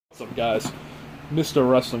What's up, guys? Mr.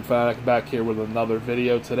 Wrestling Fanatic back here with another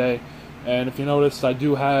video today. And if you noticed, I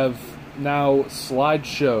do have now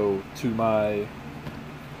slideshow to my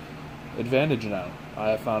advantage now. I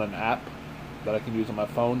have found an app that I can use on my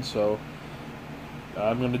phone, so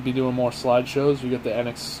I'm going to be doing more slideshows. We get the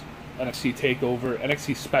NXT TakeOver,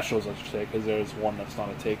 NXT specials, I should say, because there's one that's not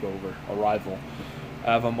a TakeOver, a rival.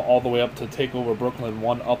 I have them all the way up to TakeOver Brooklyn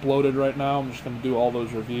 1 uploaded right now. I'm just going to do all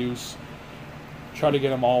those reviews. Try to get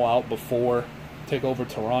them all out before TakeOver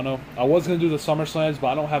Toronto. I was going to do the SummerSlams, but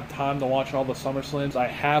I don't have time to watch all the SummerSlams. I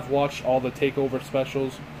have watched all the TakeOver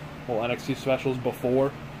specials, well, NXT specials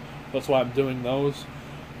before. That's why I'm doing those.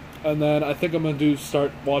 And then I think I'm going to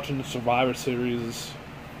start watching the Survivor Series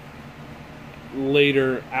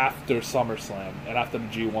later after SummerSlam and after the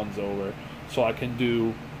G1's over. So I can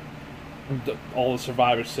do all the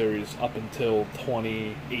Survivor Series up until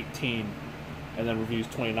 2018. And then reviews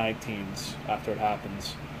 2019's after it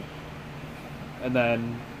happens. And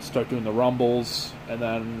then start doing the Rumbles. And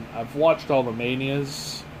then I've watched all the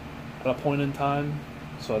Manias at a point in time,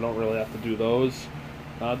 so I don't really have to do those.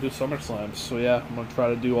 I'll do SummerSlams. So yeah, I'm going to try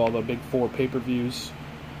to do all the big 4 pay-per-views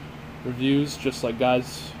reviews, just like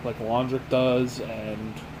guys like Laundrick does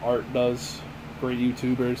and Art does. Great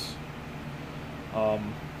YouTubers.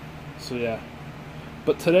 So yeah.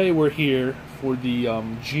 But today we're here for the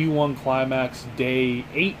G1 Climax Day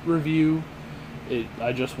 8 review.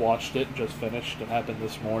 I just watched it, just finished. It happened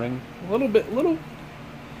this morning. Little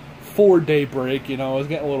 4-day break, you know. I was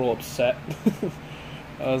getting a little upset.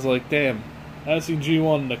 I was like, damn, I haven't seen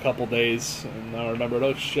G1 in a couple days. And I remembered,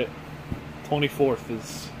 oh shit, 24th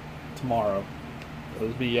is tomorrow. It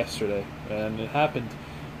was me yesterday. And it happened.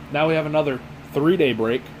 Now we have another 3-day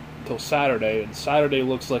break until Saturday. And Saturday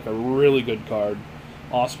looks like a really good card.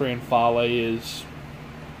 Ospreay and Fale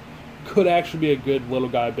could actually be a good little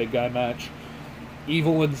guy, big guy match.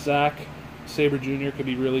 Evil and Zack Sabre Jr. could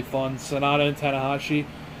be really fun. Sonata and Tanahashi.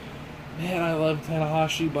 Man, I love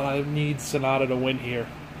Tanahashi, but I need Sonata to win here,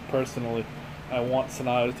 personally. I want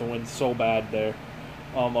Sonata to win so bad there.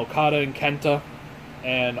 Okada and Kenta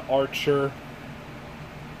and Archer.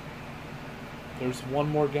 There's one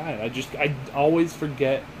more guy. I always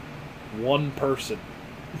forget one person.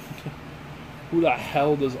 Who the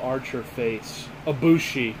hell does Archer face?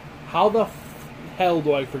 Ibushi. How the hell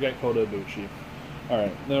do I forget Kota Ibushi?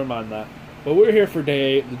 Alright, never mind that. But we're here for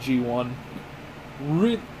Day 8 of the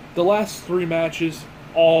G1. The last 3 matches,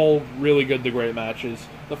 all really good to great matches.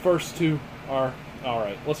 The first 2 are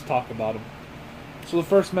alright. Let's talk about them. So the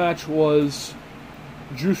first match was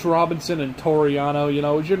Juice Robinson and Toru Yano. You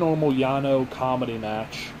know, it was your normal Yano comedy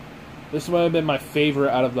match. This might have been my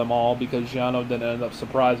favorite out of them all because Yano didn't end up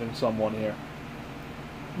surprising someone here.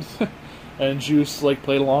 And Juice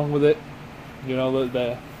played along with it. You know,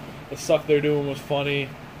 the stuff they're doing was funny. At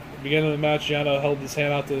the beginning of the match, Yano held his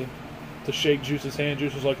hand out to shake Juice's hand.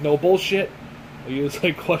 Juice was like, "No bullshit." He was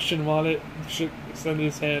questioning him on it, extended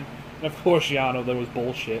his hand, and of course Yano, there was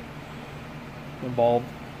bullshit involved.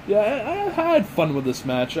 Yeah, I had fun with this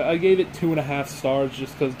match. I gave it 2.5 stars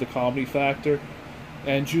just because of the comedy factor,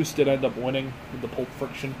 and Juice did end up winning with the Pulp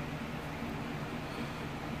Friction.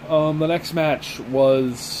 The next match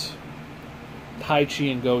was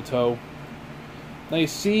Taichi and Goto. Now you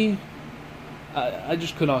see, I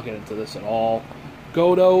just could not get into this at all.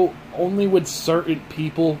 Goto, only with certain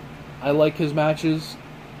people, I like his matches,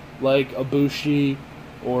 like Ibushi,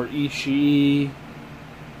 or Ishii,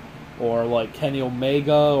 or Kenny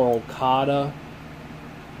Omega, or Okada.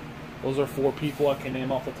 Those are 4 people I can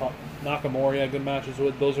name off the top. Nakamura I had good matches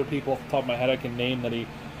with. Those are people off the top of my head I can name that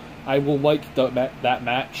I will like that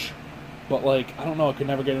match, but I don't know, I could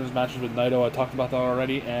never get into his matches with Naito. I talked about that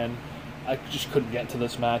already, and I just couldn't get to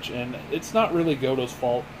this match, and it's not really Goto's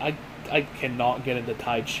fault. I cannot get into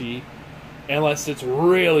Taichi unless it's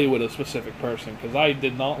really with a specific person, because I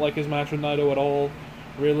did not like his match with Naito at all,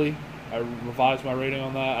 really. I revised my rating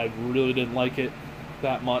on that. I really didn't like it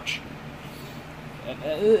that much.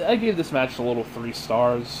 And I gave this match a little 3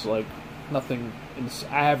 stars, nothing. It's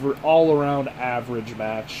all-around average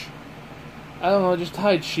match. I don't know, just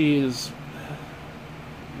Taichi is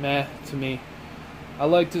meh to me. I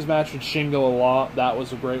liked his match with Shingo a lot. That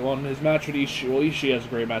was a great one. His match with Ishii, well, Ishii has a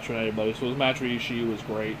great match with anybody, so his match with Ishii was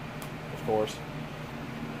great, of course.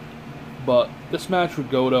 But this match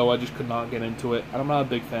with Goto, I just could not get into it. I'm not a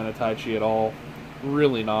big fan of Taichi at all.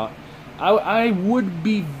 Really not. I would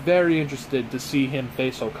be very interested to see him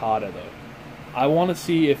face Okada, though. I want to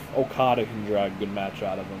see if Okada can drag a good match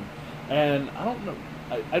out of him. And I don't know.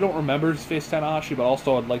 I don't remember his face Tanahashi, but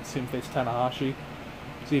also I'd like to see him face Tanahashi.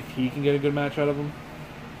 See if he can get a good match out of him.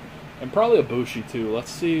 And probably Ibushi, too. Let's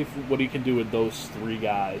see what he can do with those 3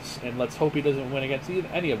 guys. And let's hope he doesn't win against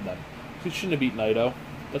any of them. He shouldn't have beat Naito.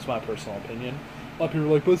 That's my personal opinion. A lot of people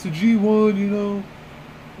are like, but it's a G1, you know.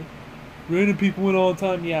 Random people win all the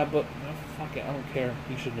time. Yeah, but fuck it. I don't care.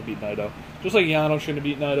 He shouldn't have beat Naito. Just like Yano shouldn't have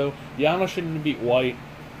beat Naito. Yano shouldn't have beat White.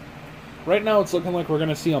 Right now it's looking like we're going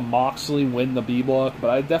to see a Moxley win the B block. But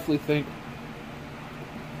I definitely think...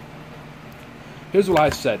 Here's what I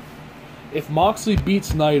said. If Moxley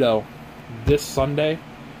beats Naito this Sunday,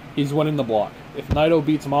 he's winning the block. If Naito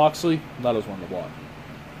beats Moxley, Naito's winning the block.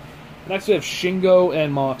 Next we have Shingo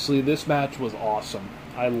and Moxley. This match was awesome.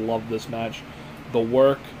 I love this match. The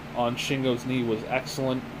work on Shingo's knee was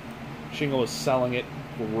excellent. Shingo was selling it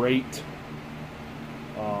great.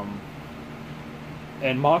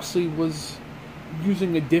 And Moxley was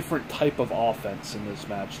using a different type of offense in this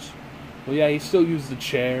match. Well, yeah, he still used the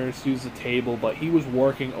chairs, used the table, but he was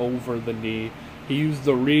working over the knee. He used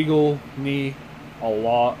the Regal knee a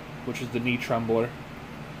lot, which is the knee trembler.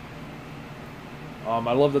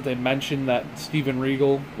 I love that they mentioned that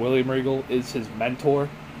William Regal, is his mentor,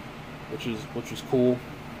 which is cool.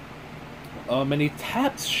 And he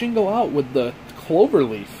taps Shingo out with the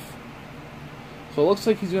cloverleaf. So it looks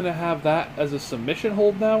like he's going to have that as a submission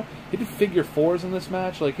hold now. He did figure 4s in this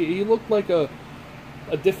match. Like he looked like a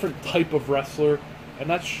different type of wrestler, and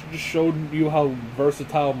that just showed you how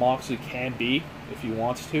versatile Moxley can be if he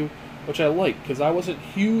wants to, which I like, because I wasn't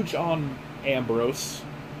huge on Ambrose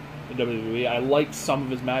in WWE. I liked some of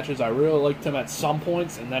his matches. I really liked him at some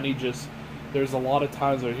points, and then there's a lot of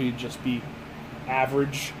times where he'd just be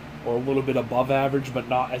average or a little bit above average, but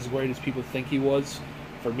not as great as people think he was,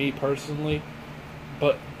 for me personally.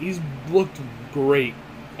 But he's looked great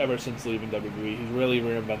ever since leaving WWE. He's really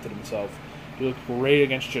reinvented himself. He looked great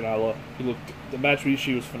against Janela. The match with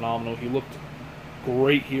Ishii was phenomenal. He looked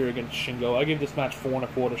great here against Shingo. I gave this match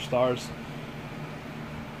 4.25 stars.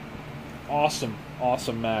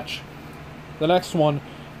 Awesome match. The next one,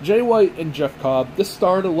 Jay White and Jeff Cobb. This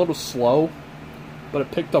started a little slow, but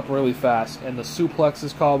it picked up really fast. And the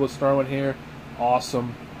suplexes Cobb was throwing here,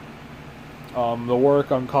 awesome. The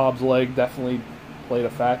work on Cobb's leg definitely played a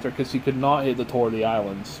factor, because he could not hit the Tour of the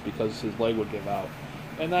Islands because his leg would give out.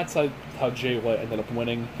 And that's how Jay White ended up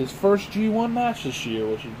winning his first G1 match this year,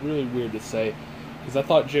 which is really weird to say, because I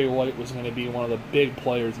thought Jay White was going to be one of the big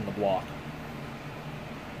players in the block.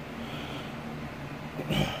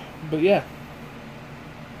 But yeah,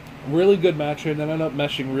 really good match here, and then ended up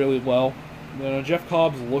meshing really well. You know, Jeff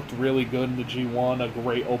Cobb's looked really good in the G1, a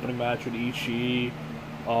great opening match with Ishii,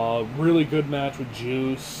 really good match with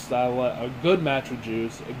Juice, a good match with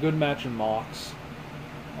Juice, a good match in Mox.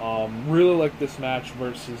 Really like this match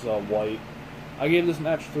versus White. I gave this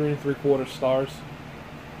match 3.75 stars.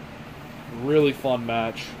 Really fun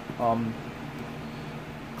match.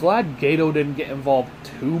 Glad Gato didn't get involved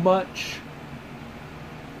too much.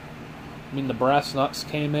 I mean, the Brass Knucks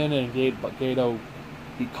came in and Gato,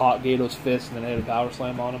 he caught Gato's fist and then hit a power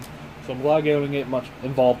slam on him. So I'm glad Gato didn't get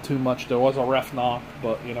involved too much. There was a ref knock,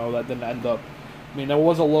 but you know that didn't end up. I mean, there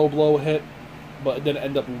was a low blow hit, but it didn't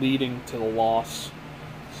end up leading to the loss.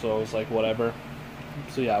 So it was like, whatever.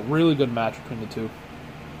 So yeah, really good match between the two.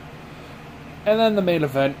 And then the main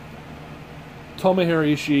event,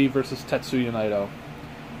 Tomohiro Ishii versus Tetsuya Naito.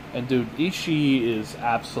 And dude, Ishii is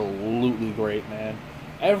absolutely great, man.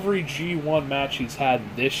 Every G1 match he's had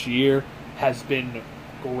this year has been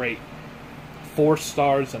great. 4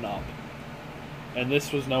 stars and up. And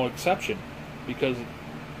this was no exception, because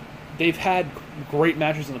they've had great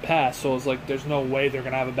matches in the past, so it's like there's no way they're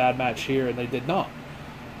going to have a bad match here, and they did not.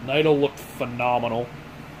 Naito looked phenomenal.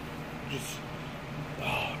 Just,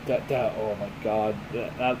 oh my god.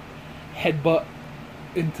 That headbutt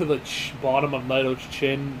into the bottom of Naito's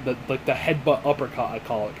chin, the headbutt uppercut, I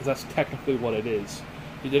call it, because that's technically what it is.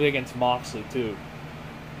 He did it against Moxley, too.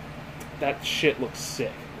 That shit looks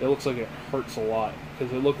sick. It looks like it hurts a lot,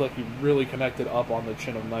 because it looked like he really connected up on the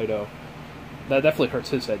chin of Naito. That definitely hurts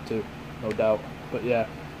his head, too, no doubt. But yeah,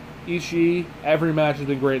 Ishii, every match has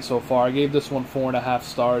been great so far. I gave this one 4.5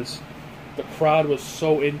 stars. The crowd was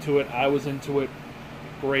so into it. I was into it.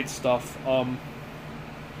 Great stuff.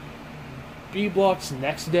 B-Block's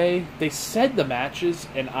next day, they said the matches,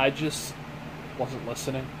 and I just wasn't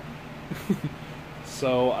listening.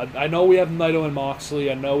 So, I know we have Naito and Moxley.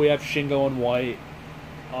 I know we have Shingo and White.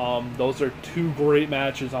 Those are 2 great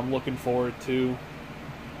matches I'm looking forward to.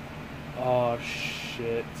 Oh,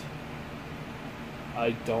 shit.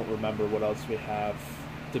 I don't remember what else we have,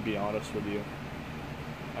 to be honest with you.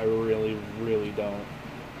 I really, really don't.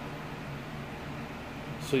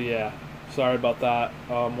 So, yeah. Sorry about that.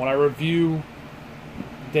 When I review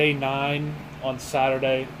Day 9 on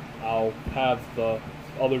Saturday, I'll have the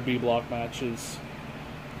other B block matches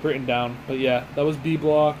written down. But yeah, that was B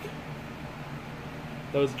block.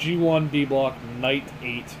 That was G1 B block night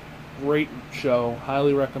 8. Great show.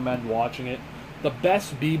 Highly recommend watching it. The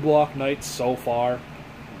best B block night so far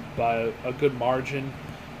by a good margin.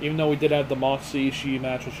 Even though we did have the Moxley Ishii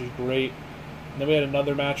match, which was great. And then we had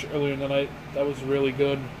another match earlier in the night that was really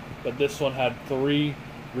good. But this one had 3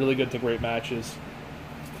 really good to great matches.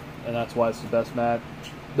 And that's why it's the best match.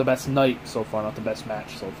 The best night so far, not the best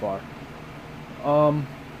match so far.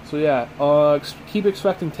 So yeah, keep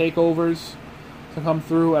expecting takeovers to come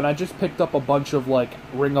through. And I just picked up a bunch of like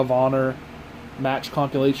Ring of Honor match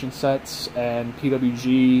compilation sets and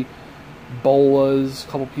PWG bolas, a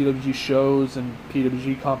couple PWG shows and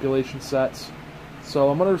PWG compilation sets. So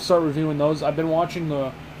I'm going to start reviewing those. I've been watching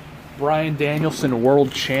the Bryan Danielson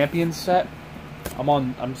World Champion set. I'm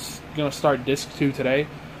going to start disc 2 today.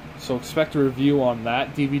 So expect a review on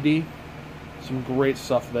that DVD. Some great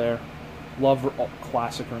stuff there. Love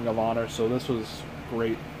classic Ring of Honor, so this was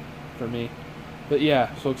great for me. But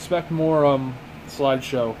yeah, so expect more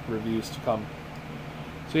slideshow reviews to come.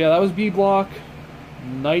 So yeah, that was B Block.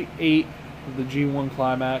 Night 8 of the G1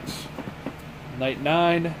 Climax. Night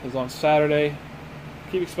 9 is on Saturday.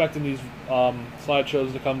 Keep expecting these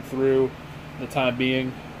slideshows to come through for the time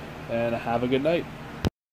being. And have a good night.